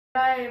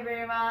Hello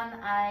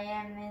everyone, I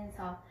am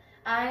Minso.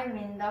 I'm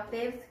in the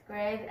 5th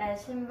grade at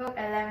Shinbuk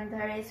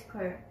Elementary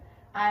School.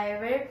 I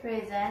will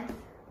present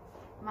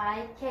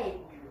my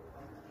cake.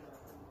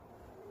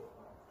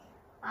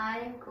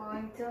 I'm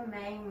going to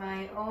make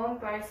my own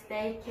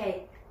birthday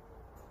cake.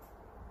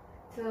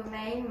 To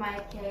make my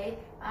cake,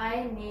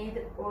 I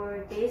need all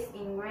these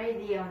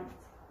ingredients.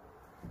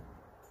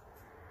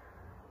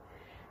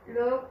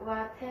 Look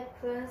what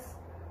happens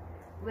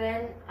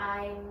when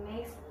I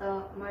mix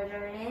the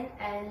margarine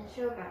and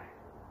sugar.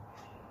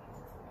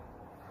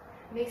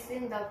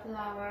 Mixing the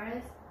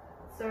flour,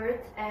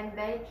 salt, and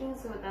baking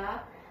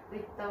soda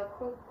with the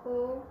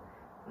cocoa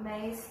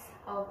makes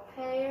a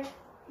pale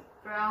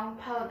brown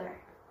powder.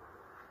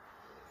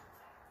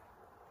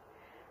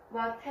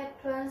 What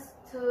happens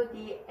to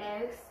the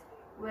eggs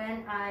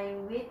when I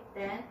whip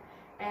them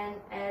and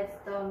add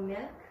the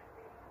milk?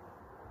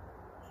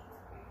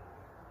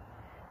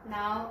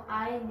 Now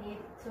I need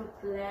to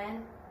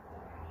blend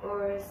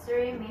all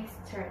three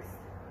mixtures.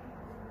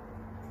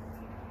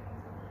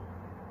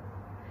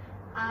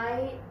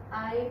 I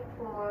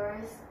pour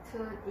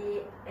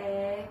the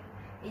egg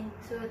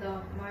into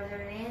the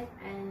margarine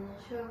and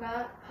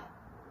sugar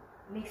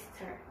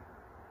mixture.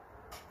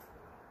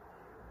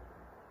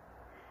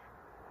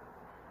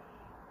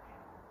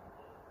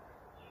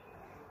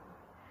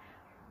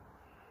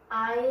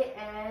 I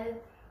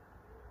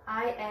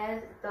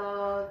add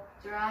the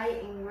dry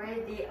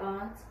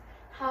ingredients.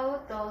 How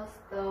does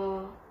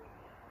the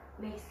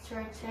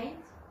mixture change?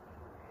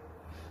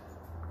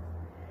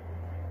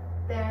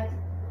 That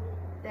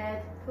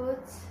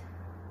puts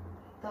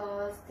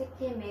the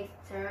sticky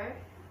mixture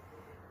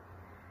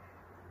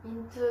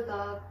into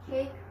the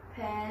cake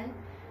pan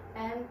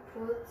and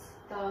puts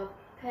the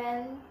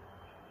pan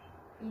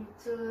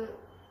into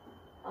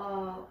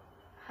a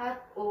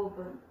hot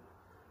oven.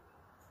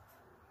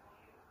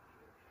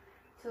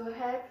 To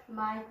help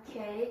my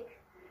cake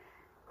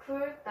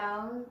cool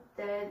down,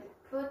 then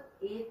put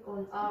it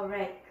on a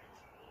rack.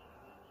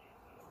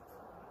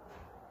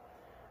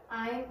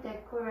 I'm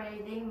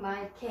decorating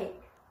my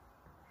cake.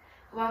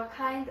 What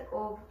kind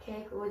of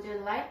cake would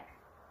you like?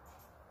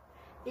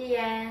 The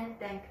end.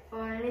 Thank you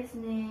for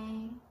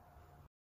listening.